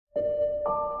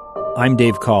I'm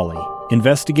Dave Cawley,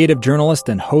 investigative journalist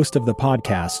and host of the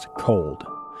podcast Cold.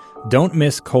 Don't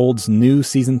miss Cold's new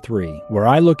Season 3, where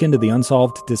I look into the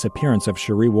unsolved disappearance of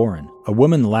Sheree Warren, a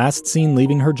woman last seen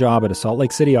leaving her job at a Salt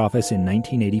Lake City office in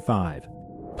 1985.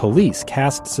 Police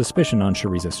cast suspicion on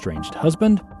Sheree's estranged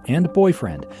husband and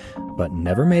boyfriend, but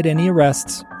never made any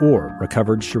arrests or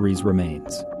recovered Sheree's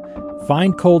remains.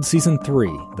 Find Cold Season 3,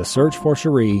 The Search for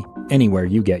Sheree, anywhere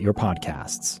you get your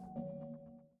podcasts.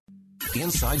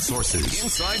 Inside Sources.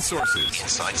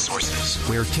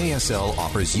 Where KSL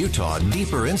offers Utah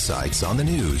deeper insights on the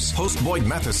news. Host Boyd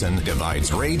Matheson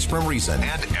divides rage from reason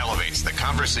and elevates the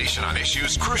conversation on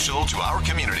issues crucial to our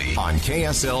community. On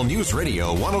KSL News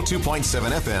Radio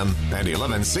 102.7 FM and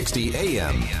 1160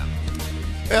 AM.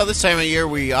 Well, this time of year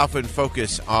we often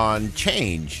focus on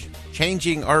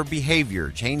changing our behavior,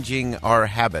 changing our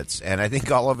habits. And I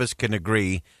think all of us can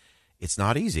agree it's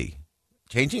not easy.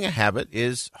 Changing a habit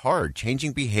is hard.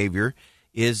 Changing behavior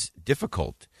is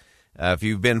difficult. If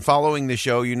you've been following the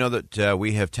show, you know that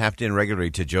we have tapped in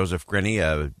regularly to Joseph Grenny,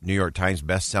 a New York Times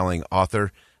best-selling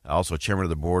author, also chairman of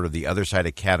the board of the Other Side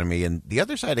Academy. And the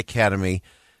Other Side Academy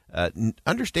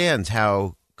understands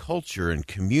how culture and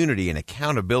community and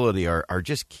accountability are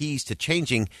just keys to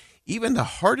changing even the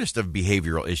hardest of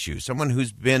behavioral issues. Someone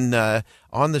who's been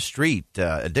on the street,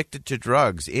 addicted to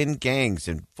drugs, in gangs,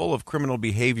 and full of criminal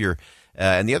behavior.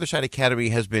 And the Other Side Academy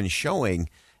has been showing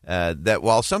that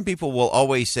while some people will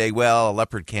always say, well, a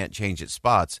leopard can't change its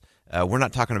spots, we're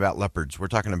not talking about leopards. We're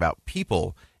talking about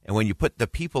people. And when you put the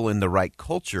people in the right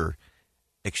culture,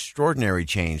 extraordinary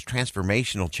change,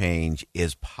 transformational change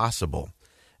is possible.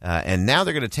 And now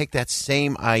they're going to take that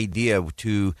same idea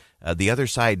to the Other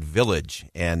Side Village.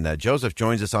 And Joseph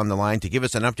joins us on the line to give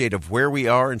us an update of where we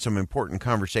are and some important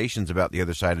conversations about the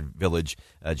Other Side Village.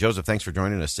 Joseph, thanks for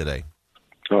joining us today.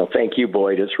 Well, thank you,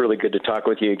 Boyd. It's really good to talk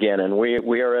with you again. And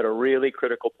we are at a really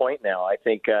critical point now. I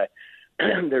think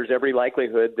there's every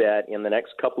likelihood that in the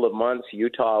next couple of months,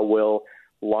 Utah will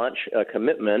launch a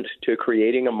commitment to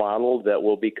creating a model that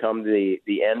will become the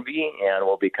envy and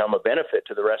will become a benefit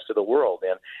to the rest of the world,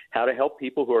 and how to help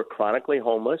people who are chronically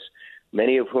homeless,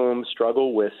 many of whom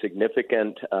struggle with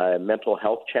significant mental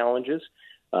health challenges,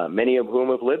 many of whom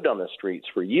have lived on the streets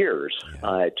for years,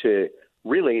 to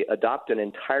really adopt an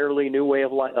entirely new way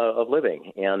of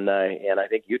living. And I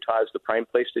think Utah is the prime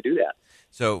place to do that.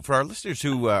 So for our listeners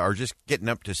who are just getting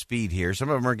up to speed here, some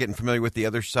of them are getting familiar with the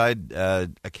Other Side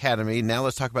Academy. Now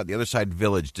let's talk about the Other Side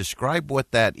Village. Describe what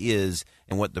that is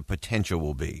and what the potential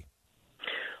will be.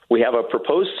 We have a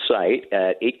proposed site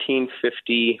at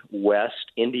 1850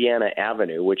 West Indiana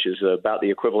Avenue, which is about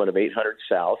the equivalent of 800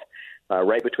 South,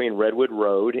 right between Redwood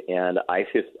Road and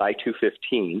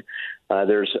I-215.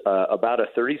 There's about a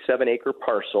 37-acre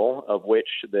parcel, of which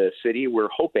the city, we're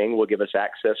hoping, will give us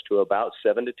access to about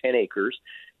 7 to 10 acres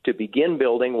to begin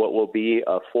building what will be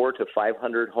a 400 to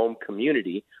 500 home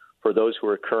community for those who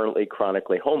are currently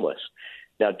chronically homeless.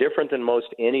 Now, different than most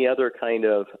any other kind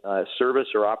of service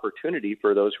or opportunity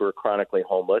for those who are chronically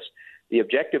homeless, the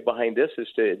objective behind this is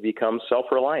to become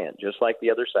self-reliant, just like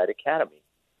the Other Side Academy.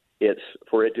 It's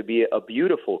for it to be a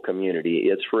beautiful community.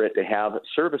 It's for it to have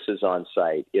services on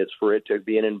site. It's for it to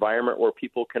be an environment where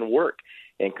people can work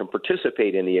and can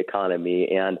participate in the economy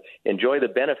and enjoy the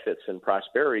benefits and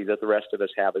prosperity that the rest of us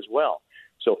have as well.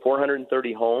 So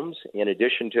 430 homes, in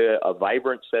addition to a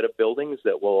vibrant set of buildings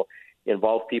that will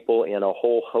involve people in a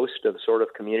whole host of sort of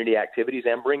community activities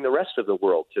and bring the rest of the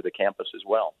world to the campus as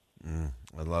well.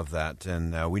 I love that.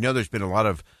 And we know there's been a lot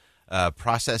of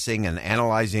processing and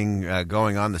analyzing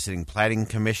going on. The Sitting Planning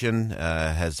Commission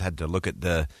has had to look at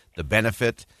the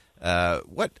benefit.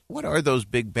 What are those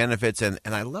big benefits? And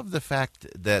I love the fact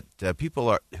that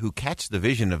people who catch the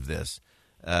vision of this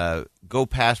go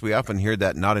past. We often hear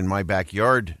that not in my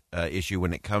backyard issue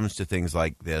when it comes to things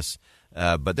like this.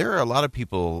 But there are a lot of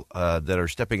people that are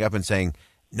stepping up and saying,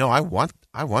 no, I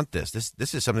want this.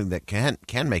 This is something that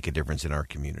can make a difference in our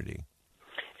community.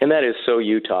 And that is so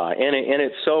Utah, and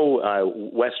it's so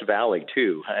West Valley,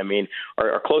 too. I mean,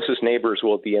 our closest neighbors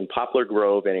will be in Poplar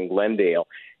Grove and in Glendale,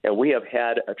 and we have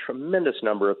had a tremendous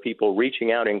number of people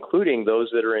reaching out, including those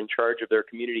that are in charge of their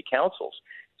community councils,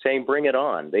 saying, bring it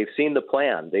on. They've seen the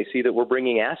plan. They see that we're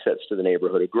bringing assets to the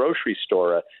neighborhood, a grocery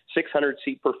store, a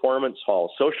 600-seat performance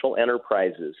hall, social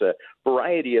enterprises, a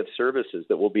variety of services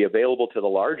that will be available to the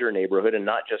larger neighborhood and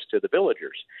not just to the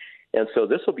villagers. And so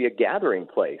this will be a gathering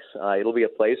place. It'll be a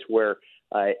place where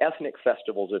ethnic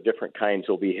festivals of different kinds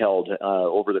will be held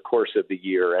over the course of the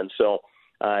year. And so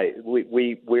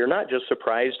We're not just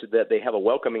surprised that they have a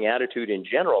welcoming attitude in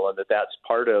general, and that's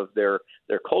part of their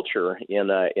culture in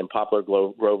Poplar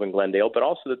Grove and Glendale, but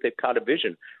also that they've caught a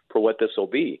vision for what this will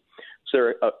be. So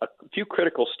there are a few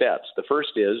critical steps. The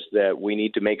first is that we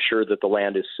need to make sure that the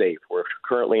land is safe. We're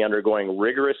currently undergoing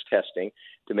rigorous testing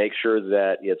to make sure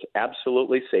that it's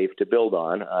absolutely safe to build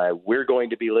on. We're going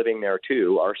to be living there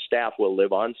too. Our staff will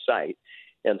live on site.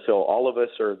 And so all of us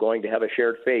are going to have a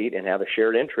shared fate and have a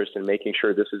shared interest in making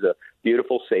sure this is a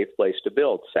beautiful, safe place to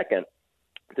build. Second,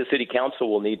 the City Council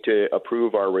will need to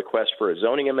approve our request for a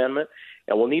zoning amendment,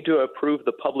 and we'll need to approve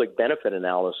the public benefit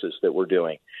analysis that we're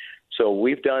doing. So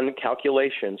we've done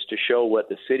calculations to show what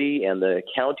the city and the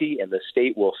county and the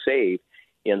state will save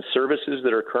in services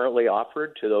that are currently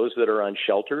offered to those that are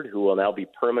unsheltered, who will now be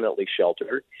permanently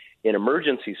sheltered, in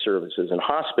emergency services and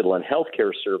hospital and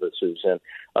healthcare services and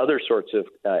other sorts of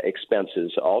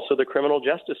expenses. Also the criminal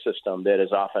justice system that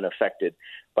is often affected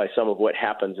by some of what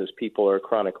happens as people are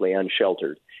chronically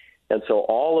unsheltered. And so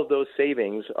all of those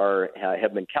savings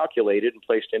have been calculated and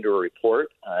placed into a report.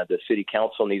 The City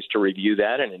Council needs to review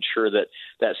that and ensure that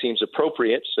that seems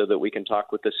appropriate so that we can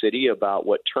talk with the city about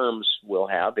what terms we'll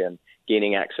have in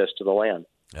gaining access to the land.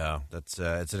 Oh, it's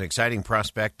an exciting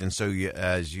prospect. And so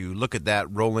as you look at that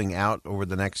rolling out over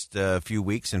the next few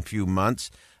weeks and few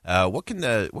months, what can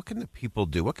the people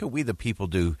do? What can we, the people,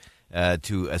 do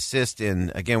to assist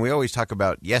in? Again, we always talk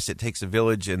about, yes, it takes a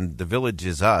village, and the village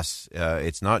is us.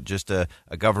 It's not just a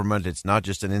government. It's not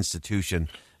just an institution.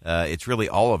 It's really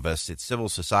all of us. It's civil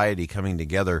society coming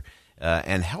together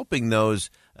and helping those.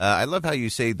 I love how you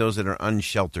say those that are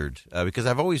unsheltered, because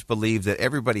I've always believed that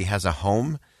everybody has a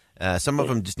home. Some of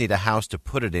them just need a house to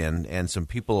put it in and some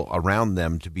people around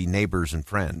them to be neighbors and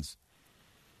friends.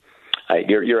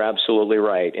 You're absolutely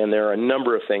right. And there are a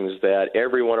number of things that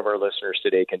every one of our listeners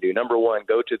today can do. Number one,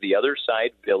 go to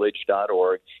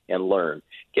theothersidevillage.org and learn.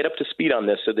 Get up to speed on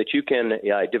this so that you can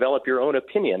develop your own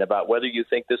opinion about whether you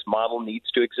think this model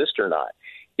needs to exist or not.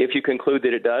 If you conclude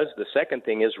that it does, the second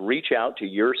thing is reach out to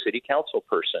your city council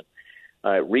person.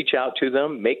 Reach out to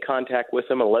them, make contact with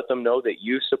them, and let them know that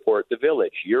you support the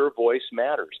village. Your voice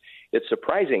matters. It's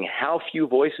surprising how few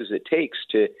voices it takes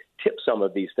to tip some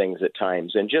of these things at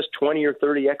times, and just 20 or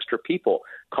 30 extra people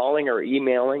calling or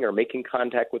emailing or making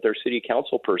contact with their city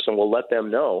council person will let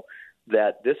them know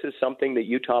that this is something that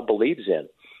Utah believes in.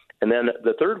 And then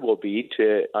the third will be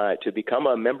to become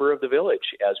a member of the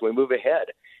village as we move ahead.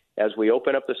 As we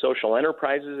open up the social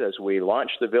enterprises, as we launch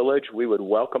the village, we would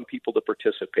welcome people to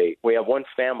participate. We have one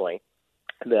family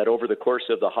that over the course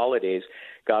of the holidays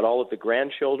got all of the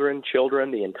grandchildren,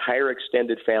 children, the entire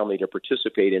extended family to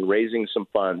participate in raising some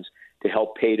funds to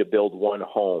help pay to build one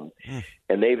home.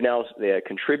 And they've now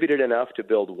contributed enough to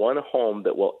build one home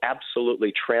that will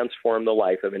absolutely transform the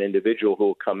life of an individual who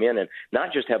will come in and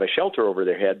not just have a shelter over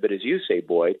their head, but as you say,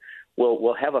 Boyd,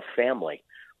 will have a family.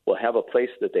 Will have a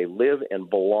place that they live and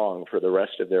belong for the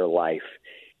rest of their life.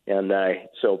 And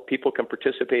so people can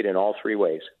participate in all three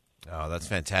ways. Oh, that's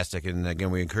fantastic. And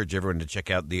again, we encourage everyone to check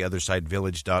out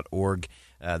theothersidevillage.org.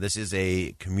 This is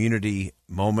a community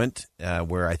moment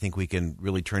where I think we can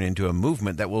really turn into a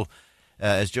movement that will,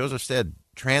 as Joseph said,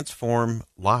 transform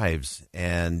lives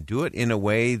and do it in a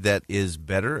way that is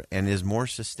better and is more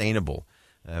sustainable.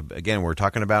 Again, we're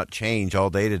talking about change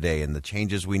all day today and the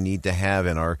changes we need to have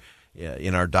in our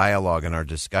dialogue and our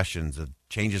discussions, the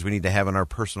changes we need to have in our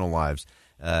personal lives.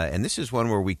 And this is one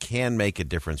where we can make a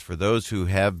difference for those who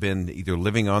have been either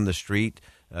living on the street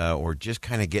or just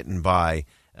kind of getting by,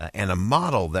 and a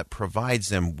model that provides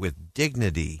them with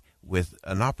dignity, with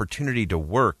an opportunity to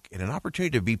work and an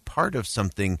opportunity to be part of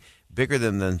something bigger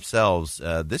than themselves.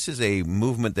 This is a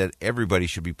movement that everybody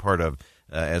should be part of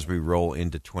as we roll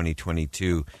into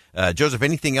 2022. Joseph,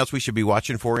 anything else we should be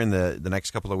watching for in the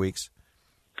next couple of weeks?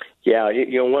 Yeah,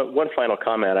 one final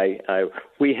comment.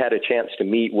 We had a chance to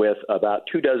meet with about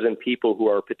 24 people who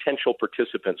are potential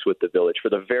participants with the village for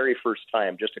the very first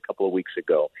time just a couple of weeks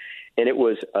ago. And it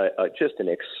was just an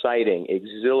exciting,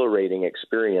 exhilarating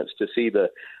experience to see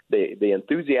the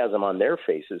enthusiasm on their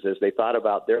faces as they thought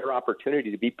about their opportunity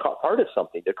to be part of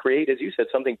something, to create, as you said,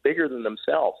 something bigger than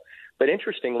themselves. But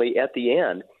interestingly, at the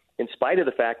end, in spite of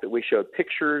the fact that we showed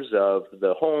pictures of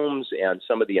the homes and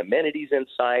some of the amenities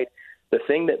inside, the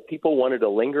thing that people wanted to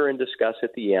linger and discuss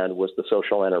at the end was the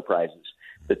social enterprises.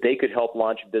 that they could help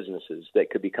launch businesses that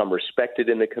could become respected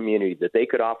in the community, that they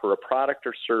could offer a product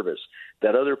or service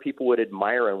that other people would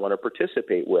admire and want to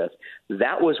participate with.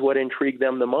 That was what intrigued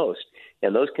them the most.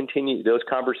 And those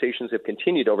conversations have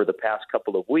continued over the past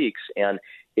couple of weeks, and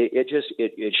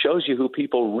it shows you who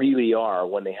people really are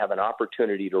when they have an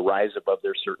opportunity to rise above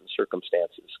their certain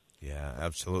circumstances. Yeah,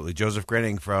 absolutely. Joseph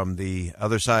Grinning from the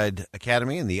Other Side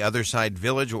Academy and the Other Side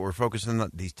Village. What we're focusing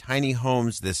on, these tiny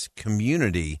homes, this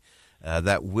community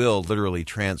that will literally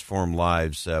transform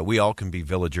lives. We all can be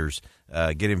villagers.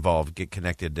 Get involved, get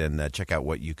connected, and check out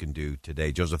what you can do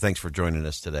today. Joseph, thanks for joining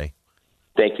us today.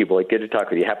 Thank you, Boyd. Good to talk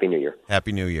with you. Happy New Year.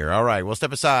 Happy New Year. All right, we'll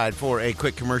step aside for a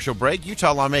quick commercial break.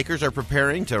 Utah lawmakers are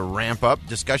preparing to ramp up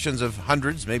discussions of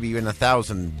hundreds, maybe even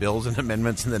 1,000 bills and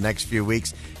amendments in the next few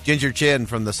weeks. Ginger Chin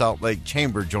from the Salt Lake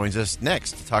Chamber joins us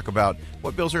next to talk about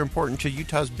what bills are important to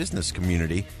Utah's business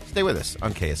community. Stay with us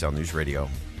on KSL News Radio.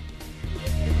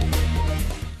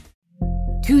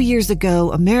 2 years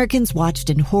ago, Americans watched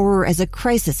in horror as a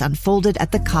crisis unfolded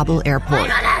at the Kabul airport.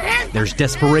 There's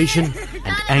desperation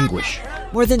and anguish.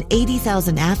 More than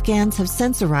 80,000 Afghans have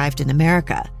since arrived in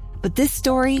America, but this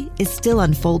story is still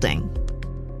unfolding.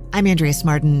 I'm Andrea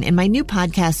Smartin. In my new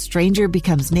podcast, Stranger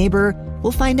Becomes Neighbor,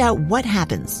 we'll find out what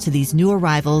happens to these new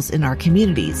arrivals in our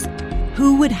communities.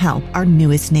 Who would help our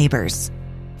newest neighbors?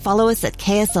 Follow us at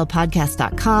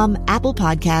kslpodcast.com, Apple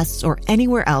Podcasts, or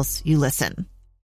anywhere else you listen.